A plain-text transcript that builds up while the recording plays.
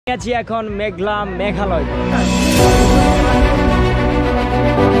আছি এখন মেঘলা মেঘালয়।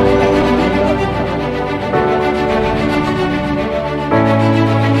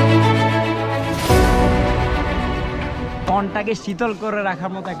 মনটাকে শীতল করে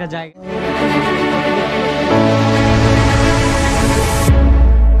রাখার মতো একটা জায়গা।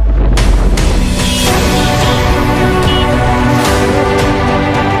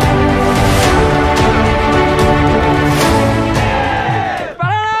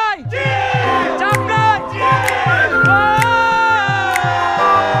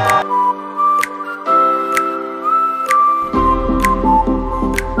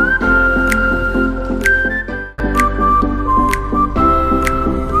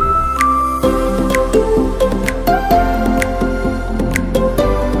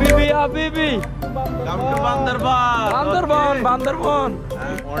 Bandarban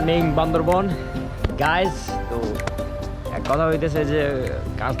morning Bandarban guys. তো এক কথা হইতেছে যে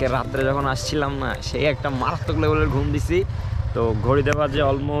কালকে রাত্রে যখন আসছিলাম না, সেই একটা মারাত্মক লেভেলের ঘুম দিছি। তো ঘড়িতে বাজে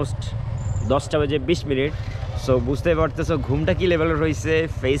অলমোস্ট 10টা বেজে 20 মিনিট। সো বুঝতেই পারতেছো ঘুমটা কি লেভেলের হয়েছে।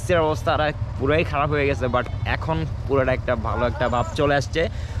 ফেসের অবস্থা আর পুরাই খারাপ হয়ে গেছে, বাট এখন পুরোটা একটা ভালো একটা ভাব চলে আসছে।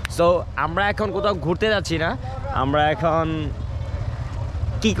 সো আমরা এখন কোথাও ঘুরতে যাচ্ছি না, আমরা এখন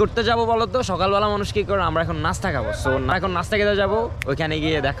কি করতে যাবো বলো তো? সকালবেলা মানুষ কি করে, আমরা এখন নাস্তা খাবো। সো এখন নাস্তা খেতে যাবো, ওইখানে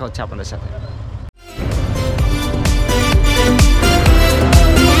গিয়ে দেখা হচ্ছে আপনাদের সাথে।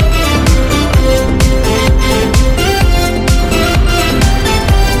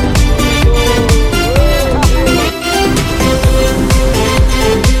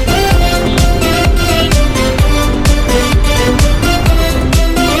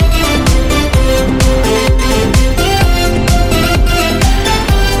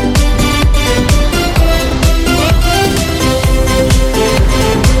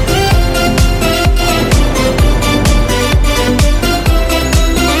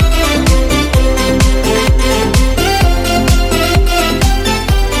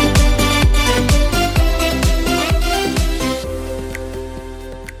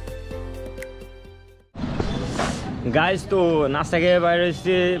 গাইজ তো নাস্তা খেয়ে বাইরে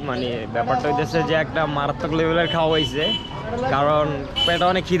এসেছি, মানে ব্যাপারটা হইতেছে যে একটা মারাত্মক লেভেলের খাওয়া হয়েছে, কারণ পেটে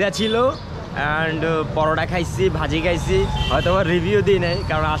অনেক খিদা ছিল। অ্যান্ড পরোটা খাইছি, ভাজি খাইছি, হয়তো আবার রিভিউ দিই নাই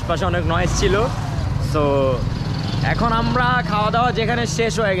কারণ আশপাশে অনেক নয়েজ ছিল। সো এখন আমরা খাওয়া দাওয়া যেখানে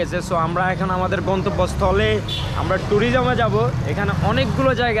শেষ হয়ে গেছে, সো আমরা এখন আমাদের গন্তব্যস্থলে আমরা ট্যুরিজমে যাব। এখানে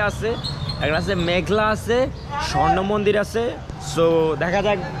অনেকগুলো জায়গা আছে, একটা আছে মেঘলা আছে, স্বর্ণ মন্দির আছে। সো দেখা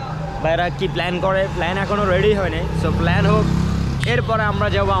যাক ভাইরা কি প্ল্যান করে। প্ল্যান এখনও রেডি হয়নি, সো প্ল্যান হোক, এরপরে আমরা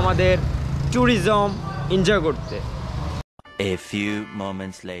যাব আমাদের ট্যুরিজম এনজয় করতে। A few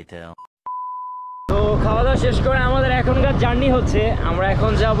moments later. তো খাওয়া দাওয়া শেষ করে আমাদের এখনকার জার্নি হচ্ছে, আমরা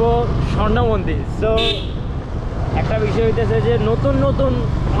এখন যাব স্বর্ণ মন্দির। সো একটা বিষয় হইতেছে যে নতুন নতুন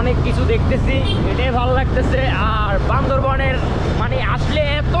অনেক কিছু দেখতেছি, এটাই ভালো লাগতেছে। আর বান্দরবনের মানে আসলে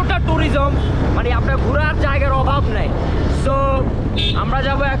এতটা ট্যুরিজম, মানে আপনার ঘোরার জায়গার অভাব নাই। সো আমরা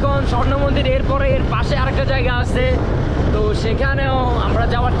যাব এখন স্বর্ণ মন্দির, এরপরে এর পাশে আরেকটা জায়গা আছে, তো সেখানেও আমরা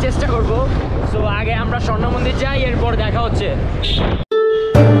যাওয়ার চেষ্টা করব। সো আগে আমরা স্বর্ণ মন্দির যাই, এরপর দেখা হচ্ছে।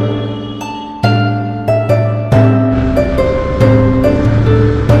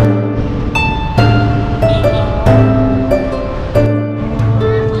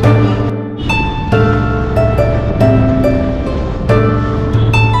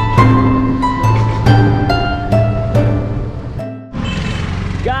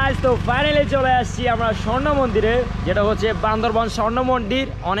 তো ফাইনালি চলে আসছি আমরা স্বর্ণ মন্দিরে, যেটা হচ্ছে বান্দরবান স্বর্ণ মন্দির।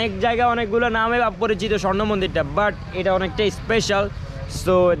 অনেক জায়গায় অনেকগুলো নামে পরিচিত স্বর্ণ মন্দিরটা, বাট এটা অনেকটাই স্পেশাল।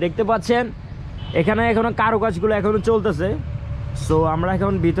 সো দেখতে পাচ্ছেন এখানে এখনো কারুকাজগুলো এখনো চলতেছে। সো আমরা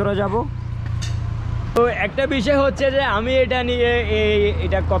এখন ভিতরে যাব। তো একটা বিষয় হচ্ছে যে আমি এটা নিয়ে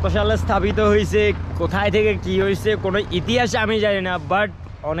এটা কত সালে স্থাপিত হয়েছে, কোথায় থেকে কি হয়েছে, কোনো ইতিহাস আমি জানি না, বাট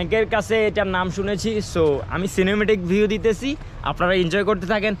অনেকের কাছে এটার নাম শুনেছি। সো আমি সিনেমেটিক ভিউ দিতেছি, আপনারা এনজয় করতে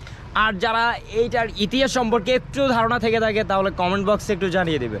থাকেন। আর যারা এইটার ইতিহাস সম্পর্কে একটু ধারণা থেকে থাকে তাহলে কমেন্ট বক্সে একটু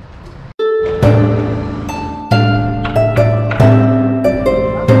জানিয়ে দেবেন।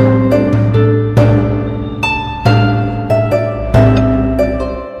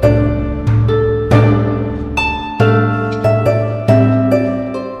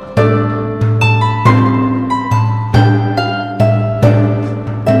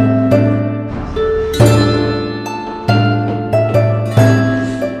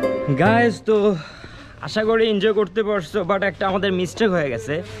 গাইস তো আশা করি এনজয় করতে পারছো, বাট একটা আমাদের মিস্টেক হয়ে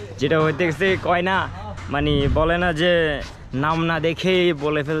গেছে, যেটা হইতে গেছে কয় না, মানে বলে না যে নাম না দেখেই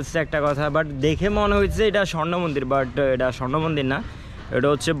বলে ফেলছে একটা কথা, বাট দেখে মনে হয়েছে এটা স্বর্ণ মন্দির, বাট এটা স্বর্ণ মন্দির না, এটা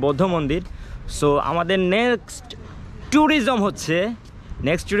হচ্ছে বৌদ্ধ মন্দির। সো আমাদের নেক্সট ট্যুরিজম হচ্ছে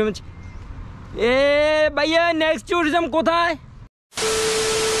নেক্সট ট্যুরিজম ভাইয়া নেক্সট ট্যুরিজম কোথায়?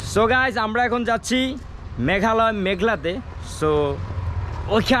 সো গাইজ আমরা এখন যাচ্ছি মেঘালয় মেঘলাতে। সো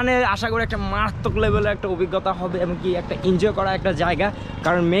ওইখানে আশা করি একটা মারাত্মক লেভেলের একটা অভিজ্ঞতা হবে এবং কি একটা এনজয় করা একটা জায়গা,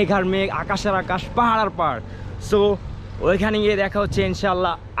 কারণ মেঘ আর মেঘ, আকাশের আকাশ, পাহাড় আর পাহাড়। সো ওইখানে গিয়ে দেখা হচ্ছে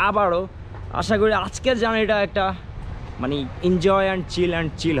ইনশাল্লাহ আবারও। আশা করি আজকের জার্নিটা একটা মানে এনজয় অ্যান্ড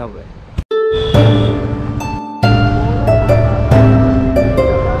চিল হবে।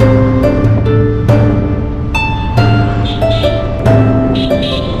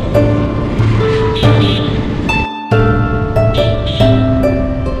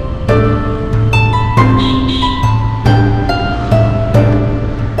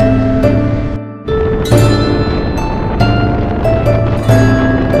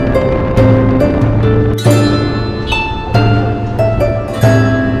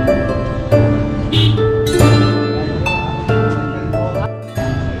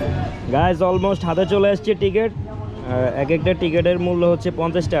 গাইজ অলমোস্ট হাতে চলে আসছে টিকিট। এক একটা টিকিটের মূল্য হচ্ছে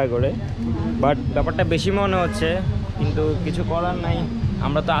 50 টাকা করে, বাট ব্যাপারটা বেশি মনে হচ্ছে, কিন্তু কিছু করার নাই।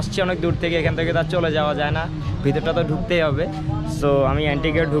 আমরা তো আসছি অনেক দূর থেকে, এখান থেকে তার চলে যাওয়া যায় না, ভিতরটা তো ঢুকতেই হবে। সো আমি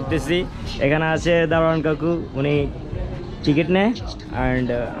অ্যান্টিগেট ঢুকতেছি। এখানে আছে দারোয়ান কাকু, উনি টিকিট নেয়। অ্যান্ড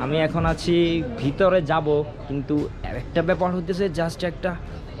আমি এখন আছি ভিতরে যাব, কিন্তু একটা ব্যাপার হতেছে জাস্ট একটা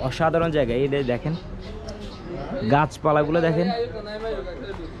অসাধারণ জায়গা। এই দেখেন গাছপালাগুলো দেখেন,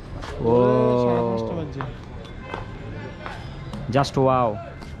 ও জাস্ট ওয়াও।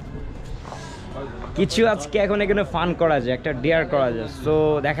 কিছু আজকে এখন এখানে ফান করা যায়, একটা ডিয়ার করা যায়। সো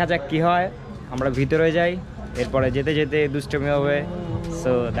দেখা যাক কি হয়। আমরা ভিতরে যাই, এরপরে যেতে যেতে দুষ্টমি হবে।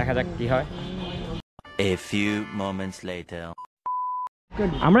 সো দেখা যাক কি হয়। A few moments later.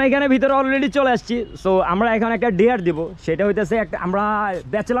 আমরা এখানে ভিতরে অলরেডি চলে আসছি। সো আমরা এখানে একটা ডিয়ার দিব, সেটা হইতেছে একটা আমরা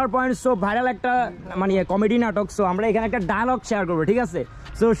ব্যাচেলার পয়েন্ট সো ভাইরাল একটা মানে কমেডি নাটক। সো আমরা এখানে একটা ডায়লগ শেয়ার করবো, ঠিক আছে?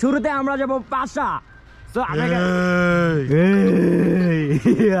 সো শুরুতে আমরা যাব পাশা। সো আমরা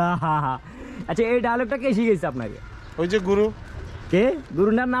আচ্ছা, এই ডায়লগটা কে শিখেছে আপনাকে? ওই যে গুরু। কে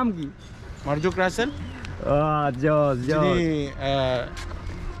গুরুটার নাম কি? মার্জুক রাসেল। যিনি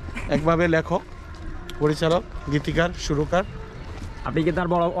একভাবে লেখক, পরিচালক, গীতিকার, সুরকার। আপনি কি তার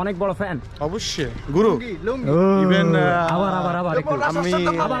অনেক বড় ফ্যান? অবশ্যই গুরু। ইভেন আবার আবার আবার আমি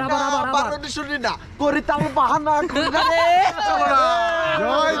শুনি না করি তার বাহানা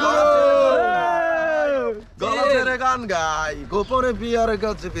জয় গুরু। গলার গান গাই, গোপনে বিয়ার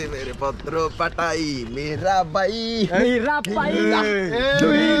কাছে প্রেমের পত্র পাঠাই, মেরা বাই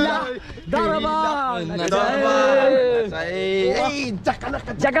দরবন এই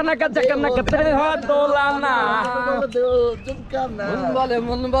জাকানাকা জাকানাকা জাকানাকা তেরে হাত দোলানা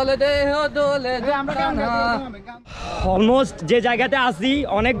মন বলে দেহ দোলে জামকানা। অলমোস্ট যে জায়গাতে আসি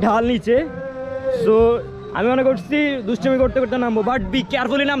অনেক ঢাল নিচে। সো আমি মনে করছি দুষ্টমি করতে করতে নামবো, বাট বি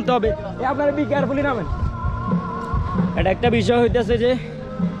কেয়ারফুলি নামতে হবে। আপনারা বি কেয়ারফুলি নামেন। এটা একটা বিষয় হইতেছে যে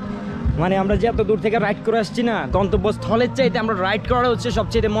মানে আমরা যে এত দূর থেকে রাইড করে আসছি না, গন্তব্যস্থলের চাইতে আমরা রাইড করা হচ্ছে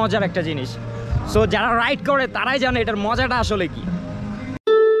সবচেয়ে মজার একটা জিনিস। সো যারা রাইড করে তারাই জানে এটার মজাটা আসলে কি।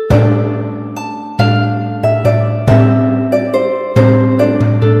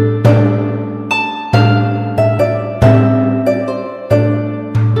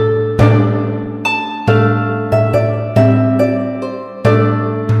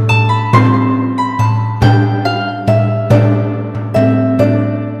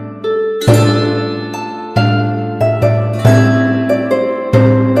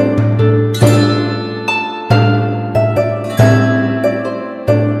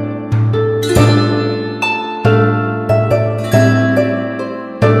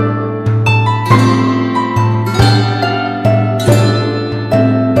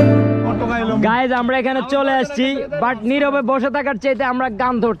 গাইজ আমরা এখানে চলে আসছি, বাট নীরবে বসে থাকার চাইতে আমরা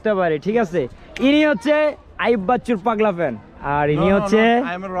গান ধরতে পারি, ঠিক আছে? ইনি হচ্ছে আইব বাচ্চুর পাগলা ফ্যান, আর ইনি হচ্ছে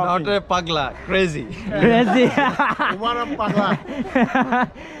পাগলা ক্রেজি ক্রেজি।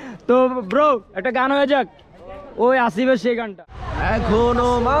 তো ব্রো একটা গান হয়ে যাক, ওই আসিবে সেই গানটা। এখনো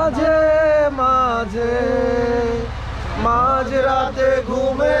মাঝে মাঝে মাঝ রাতে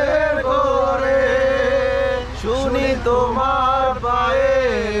ঘুমের ঘরে শুনি তোমার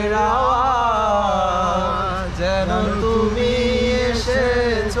পায়ের আওয়াজ, যেন তুমি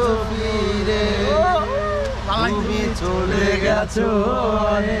এসেছো ফিরে, তুমি চলে গেছো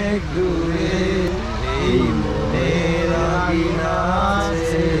অনেক দূরে, এই মনের আঙিনা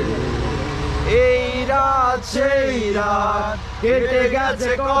আছে। এই রাত সেই রাত কেটে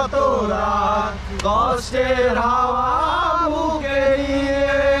গেছে কত রাত, কষ্টের হাওয়া বুকে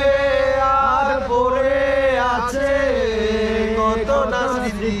নিয়ে, আর পড়ে আছে কত না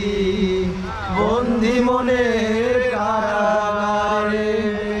স্মৃতি বন্দি মনের কারাগারে।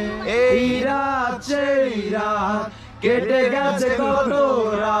 কেটে গেছে কত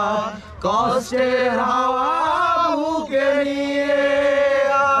রাত কষ্টের হাওয়া বুকে নিয়ে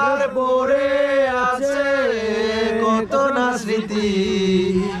আর পড়ে আছে কত না স্মৃতি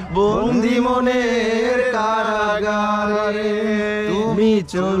বন্দি মনের কারাগারে তুমি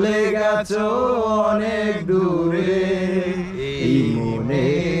চলে গেছো অনেক দূরে এই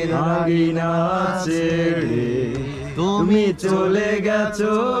মনের আঙিনা ছেড়ে তুমি চলে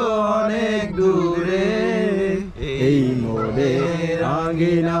গেছো অনেক দূরে এই মনের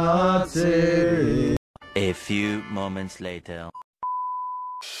আঙিনা ছেড়ে A few moments later.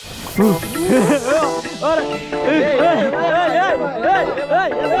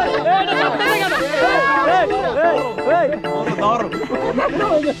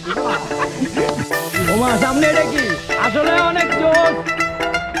 ওমা সামনে এটা কি আসলে অনেক জোর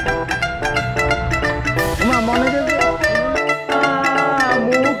ওমা মনে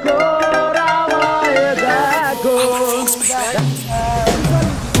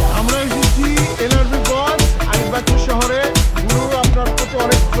আমরা এসেছি এলআরবি বস আলিবাগপুর শহরে। গুরু আপনার প্রতি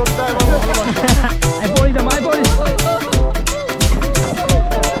অনেক শ্রদ্ধা এবং ভালোবাসা।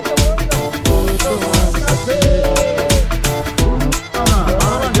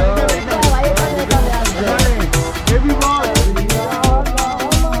 হেভি বস।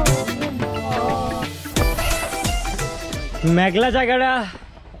 মেঘলা জায়গাটা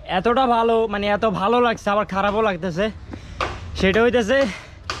এতটা ভালো মানে এত ভালো লাগছে আবার খারাপও লাগতেছে সেটা হইতেছে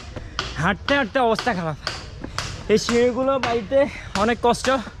হাঁটতে হাঁটতে অবস্থা খারাপ এই সিঁড়িগুলো বাড়িতে অনেক কষ্ট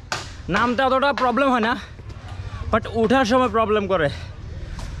নামতে অতটা প্রবলেম হয় না বাট ওঠার সময় প্রবলেম করে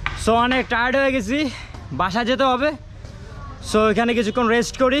সো অনেক টায়ার্ড হয়ে গেছি বাসা যেতে হবে সো এখানে কিছুক্ষণ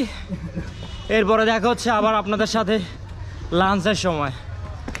রেস্ট করি এরপরে দেখা হচ্ছে আবার আপনাদের সাথে লাঞ্চের সময়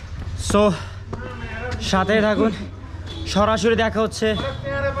সো সাথে থাকুন সরাসরি দেখা হচ্ছে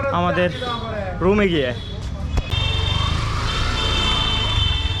আমাদের রুমে গিয়ে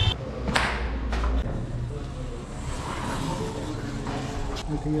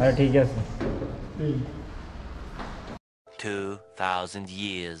ঠিক আছে 2000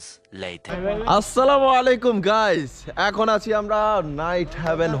 years later. আসসালামু আলাইকুম গাইস এখন আছি আমরা নাইট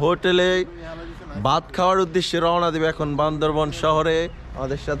হ্যাভেন হোটেলে ভাত খাওয়ার উদ্দেশ্যে রওনা দেব এখন বান্দরবন শহরে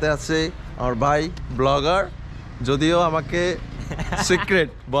আমাদের সাথে আছে আমার ভাই ব্লগার যদিও আমাকে সিক্রেট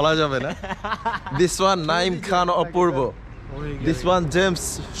বলা যাবে না this one Naim Khan Apurba this one James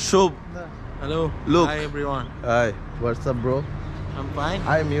Shubho Hello. Look. Hi everyone. High what's up bro I'm fine.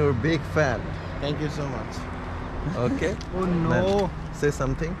 I am your big fan Thank you so much. Okay Oh no. Say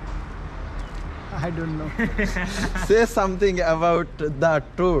something I don't know. say something about the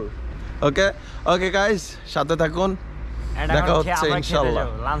tour okay okay guys সাথে থাকুন দেখা হচ্ছে ইনশাআল্লাহ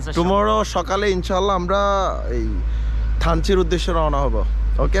tomorrow সকালে ইনশাআল্লাহ আমরা এই থানচির উদ্দেশ্যে রওনা হব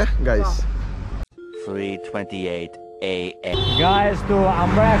ওকে গাইস 3:28 a.m. গাইস তো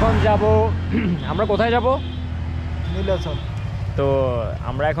আমরা এখন যাব আমরা কোথায় যাব নীলাচল। তো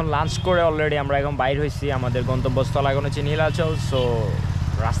আমরা এখন লাঞ্চ করে অলরেডি আমরা এখন বাইর হয়েছি আমাদের গন্তব্যস্থল এখন হচ্ছে নীলাচল সো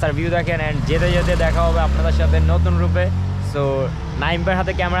রাস্তার ভিউ দেখেন অ্যান্ড যেতে যেতে দেখা হবে আপনাদের সাথে নতুন রূপে সো নাইমের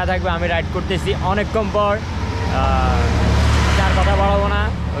হাতে ক্যামেরা থাকবে আমি রাইড করতেছি অনেকক্ষণ পর আর কথা বলবো না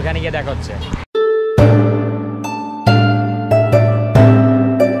ওখানে গিয়ে দেখা হচ্ছে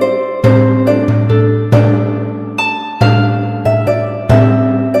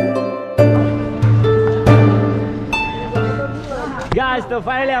গাইস তো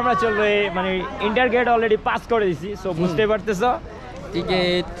ফাইনালি আমরা চলবো মানে ইন্টার গেট অলরেডি পাস করে দিছি সো বুঝতে পারতেছো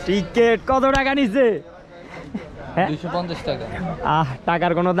টিকেট কত টাকা নিছে 250 টাকা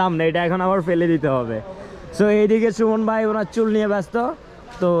টাকার কোনো দাম নেই এটা এখন আবার ফেলে দিতে হবে সো এইদিকে সুমন ভাই ওনার চুল নিয়ে ব্যস্ত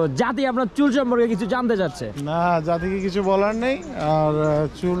তো জাতি আপনার চুল সম্পর্কে কিছু জানতে চাচ্ছে না জাতিকে কিছু বলার নেই আর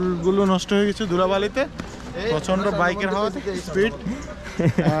চুলগুলো নষ্ট হয়ে গেছে ধুলাবালিতে প্রচন্ড বাইকের হাওয়াতে speed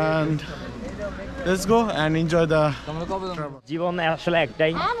and let's go and enjoy the জীবন আসলে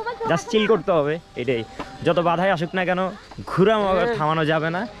একটাই জাস্ট চিল করতে হবে এটাই যত বাধাই আসুক না কেন ঘুরা থামানো যাবে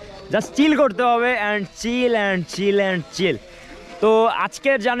না জাস্ট চিল করতে হবে and chill and chill and চিল তো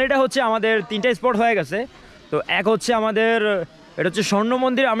আজকের জার্নিটা হচ্ছে আমাদের 3টা স্পট হয়ে গেছে তো এক হচ্ছে আমাদের এটা হচ্ছে স্বর্ণ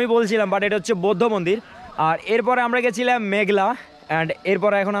মন্দির আমি বলছিলাম বাট এটা হচ্ছে বৌদ্ধ মন্দির আর এরপরে আমরা গেছিলাম মেঘলা অ্যান্ড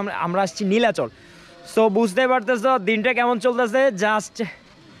এরপরে এখন আমরা আসছি নীলাচল সো বুঝতে পারতেছো দিনটা কেমন চলতেছে জাস্ট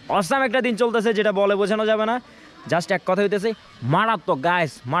অসাম একটা দিন চলতেছে যেটা বলে বোঝানো যাবে না জাস্ট এক কথা হইতেছে মারাত্মক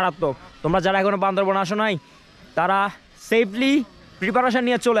গাইস মারাত্মক তোমরা যারা এখনো বান্দরবন আসো নাই তারা সেফলি প্রিপারেশন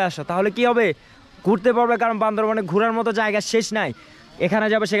নিয়ে চলে আসো তাহলে কি হবে ঘুরতে পারবে কারণ বান্দরবনে ঘোরার মতো জায়গা শেষ নাই এখানে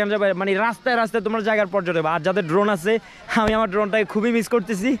যাবে সেখানে যাবে মানে রাস্তায় রাস্তায় তোমরা জায়গার পর্যটক আর যাদের ড্রোন আছে আমি আমার ড্রোনটাকে খুবই মিস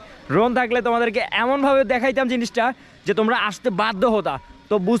করতেছি ড্রোন থাকলে তোমাদেরকে এমনভাবে দেখাইতাম জিনিসটা যে তোমরা আসতে বাধ্য হতা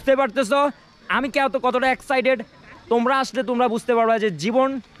তো বুঝতে পারতেছো আমি কতটা এক্সাইটেড তোমরা আসলে তোমরা বুঝতে পারবা যে জীবন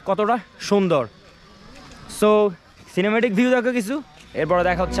কতটা সুন্দর। সো সিনেমেটিক ভিউ দেখো কিছু, এরপরে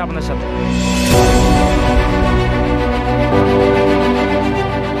দেখা হচ্ছে আপনার সাথে।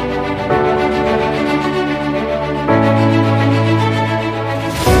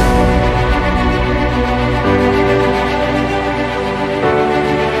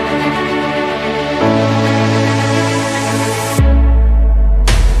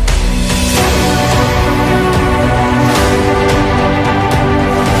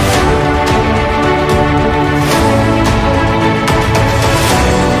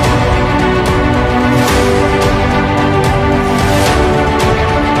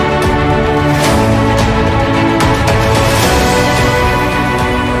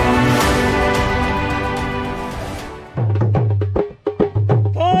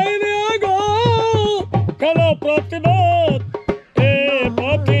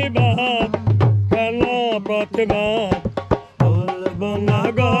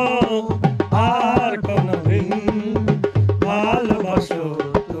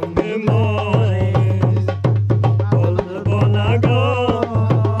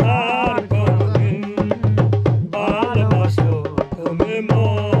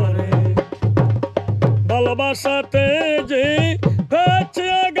 ভালোবাসাতে যে হচ্ছে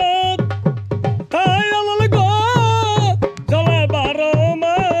আঘাত, তাই আমার গো চলে 12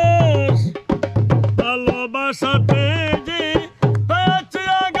 মাস। ভালোবাসাতে যে হচ্ছে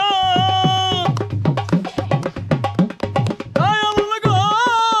আঘাত, তাই আমার গো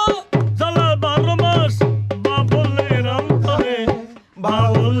চলে 12 মাস। বাবুলের অন্তরে,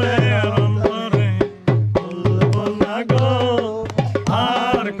 বাবুলের অন্তরে বলবো না গো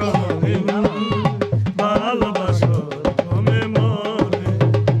আর কোনদিন ভালোবাসো তুমি মনে,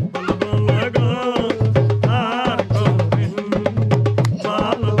 বলবো না গো আর কোনদিন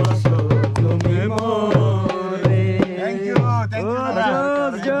ভালোবাসো তুমি মনে।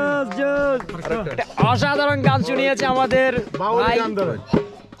 একটা অসাধারণ গান শুনিয়েছে আমাদের ভাই।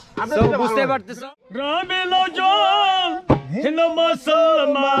 So, বুঝতে পারতেছো রামিল জল হিন্দু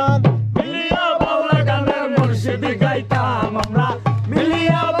মুসলমান মিলিয়া বাউলা গানের মুর্শিদ গাইতাম আমরা,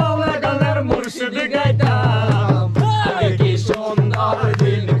 মিলিয়া বাউলা গানের মুর্শিদ গাইতাম। আগে কি সুন্দর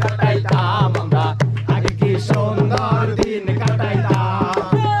দিন কাটাইতাম আমরা, আগে কি সুন্দর দিন কাটাইতাম,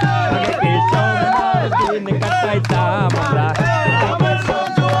 আগে কি সুন্দর দিন কাটাইতাম আমরা।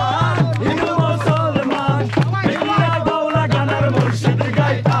 হিন্দু মুসলমান মিলিয়া বাউলা গানের মুর্শিদ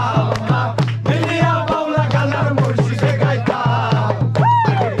গাইতাম আমরা, মিলিয়া বাউলা গানের মুর্শিদ গাইতাম।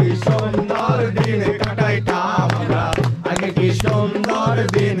 আগে কি সুন্দর দিন কাটাইতাম আমরা, আগে কি সুন্দর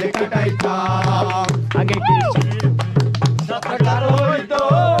দিন কাটাইতাম, আগে কি সরকার হইতো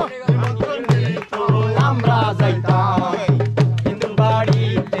আমরা যাইতাম হিন্দু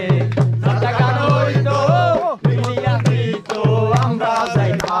বাড়িতে, সরকার হইতো মিলিয়া দিত আমরা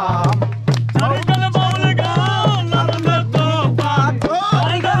যাইতাম। চারিগাল বাউল গান আনন্দ তুফান,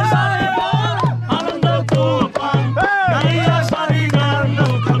 চারিগাল সারি গান আনন্দ তুফান, গাইয়া সারি গান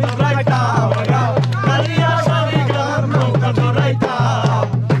নৌকা ধরাইতাম আমরা, গাইয়া সারি গান নৌকা ধরাইতাম।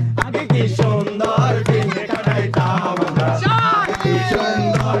 আগে কি সুন্দর দিন কাটাইতাম আমরা, আগে কি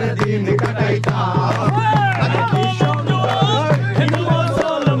সুন্দর দিন কাটাইতাম। আগে কি সুন্দর হিন্দু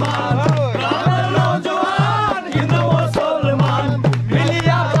মুসলমান, গ্রামের নওজোয়ান হিন্দু মুসলমান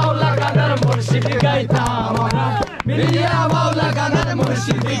মিলিয়া বাউলা গানের মুর্শিদ গাইতাম আমরা, মিলিয়া বাউলা গানের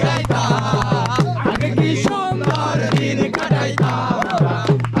মুর্শিদ গাইতাম। আগে কি সুন্দর দিন কাটাইতাম আমরা,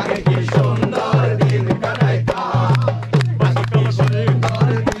 আগে কি সুন্দর দিন কাটাইতাম, আগে কি সুন্দর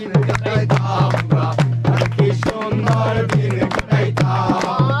দিন কাটাইতাম আমরা, আগে কি সুন্দর দিন কাটাইতাম।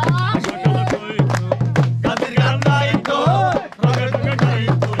 গানের গান গাইতো, রঙের গান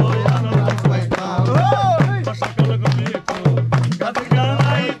গাইতো, আনন্দ পাইতাম। সকাল গাইতো, গানের গান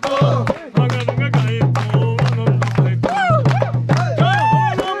গাইতো, রঙের গান গাইতো, আনন্দ পাইতাম।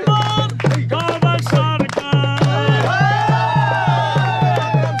 কাবা সরকার,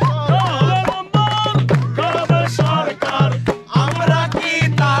 কাবা সরকার, আমরা কি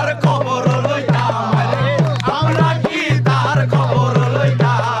তার খবর লইতাম, আমরা কি তার খবর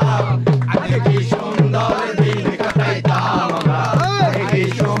লইতাম। আগে কি সুন্দর দিন কাটাইতাম আমরা, আগে কি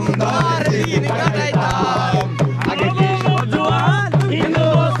সুন্দর দিন কাটাইতাম। আগে কি নওজোয়ান হিন্দু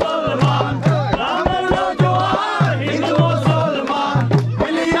মুসলমান, গ্রামের নওজোয়ান হিন্দু মুসলমান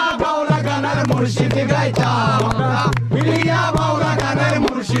মিলিয়া বাউলা গানের মুর্শিদ গাইতাম আমরা, মিলিয়া বাউলা গানের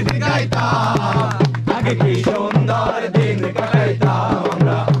মুর্শিদ গাইতাম। আগে কি সুন্দর দিন কাটাইতাম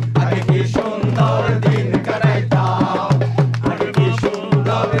আমরা, আগে কি সুন্দর দিন কাটাইতাম, আগে কি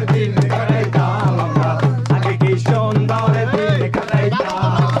সুন্দর দিন কাটাইতাম আমরা, আগে কি সুন্দর দিন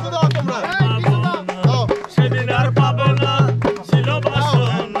কাটাইতাম। সেদিন আর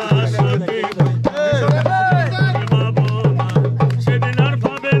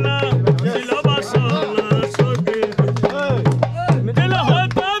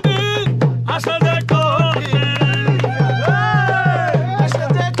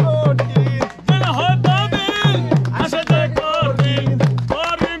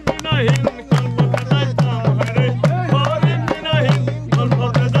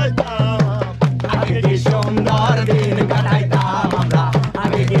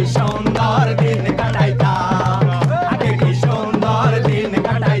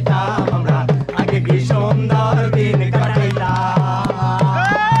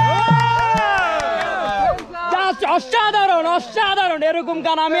অসাধারণ এরকম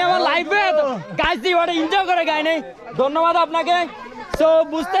গান আমি আমার লাইফে গাইছি, ওটা এনজয় করে গাই নাই। ধন্যবাদ আপনাকে। তো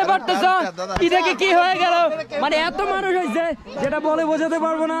বুঝতে পারতেছ কি দেখে কি হয়ে গেল, মানে এত মানুষ হয়েছে যেটা বলে বোঝাতে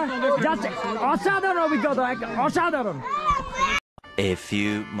পারবো না। জাস্ট অসাধারণ অভিজ্ঞতা, অসাধারণ। A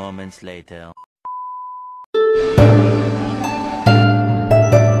few moments later.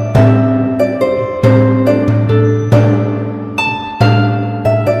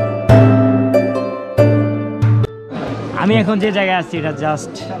 আমি এখন যে জায়গায় আছি এটা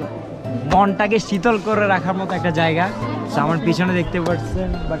জাস্ট মনটাকে শীতল করে রাখার মতো একটা জায়গা। আমার পিছনে দেখতে পাচ্ছেন,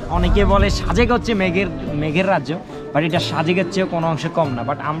 বাট অনেকে বলে সাজেক হচ্ছে মেঘের রাজ্য, বাট এটা সাজেকের চেয়েও কোনো অংশে কম না।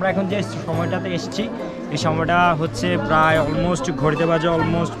 বাট আমরা এখন যে সময়টাতে এসেছি এই সময়টা হচ্ছে প্রায় অলমোস্ট ঘড়িতে বাজে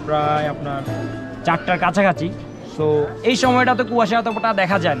অলমোস্ট প্রায় আপনার 4টার কাছাকাছি। সো এই সময়টাতে কুয়াশা অতটা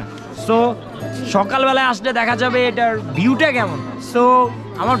দেখা যায় না। সো সকালবেলায় আসলে দেখা যাবে এটার ভিউটা কেমন। সো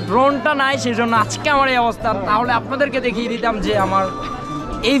আমার ড্রোনটা নাই, সেই জন্য আজকে আমার এই অবস্থা। তাহলে আপনাদেরকে দেখিয়ে দিতাম যে আমার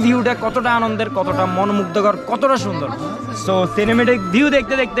এই ভিউটা কতটা আনন্দের, কতটা মনোমুগ্ধকর, কতটা সুন্দর। সো সিনেমেটিক ভিউ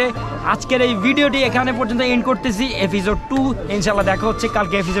দেখতে দেখতে আজকের এই ভিডিওটি এখানে পর্যন্ত এন্ড করতেছি। এপিসোড 2 ইনশাল্লাহ দেখা হচ্ছে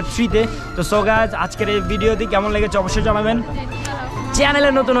কালকে এপিসোড 3-তে। তো সো গাইস, আজকের এই ভিডিওটি কেমন লেগেছে অবশ্যই জানাবেন। চ্যানেলে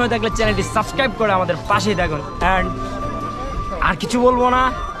নতুন হয়ে থাকলে চ্যানেলটি সাবস্ক্রাইব করে আমাদের পাশেই থাকুন। অ্যান্ড আর কিছু বলবো না,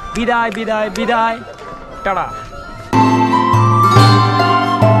 বিদায় বিদায় বিদায়, টাটা।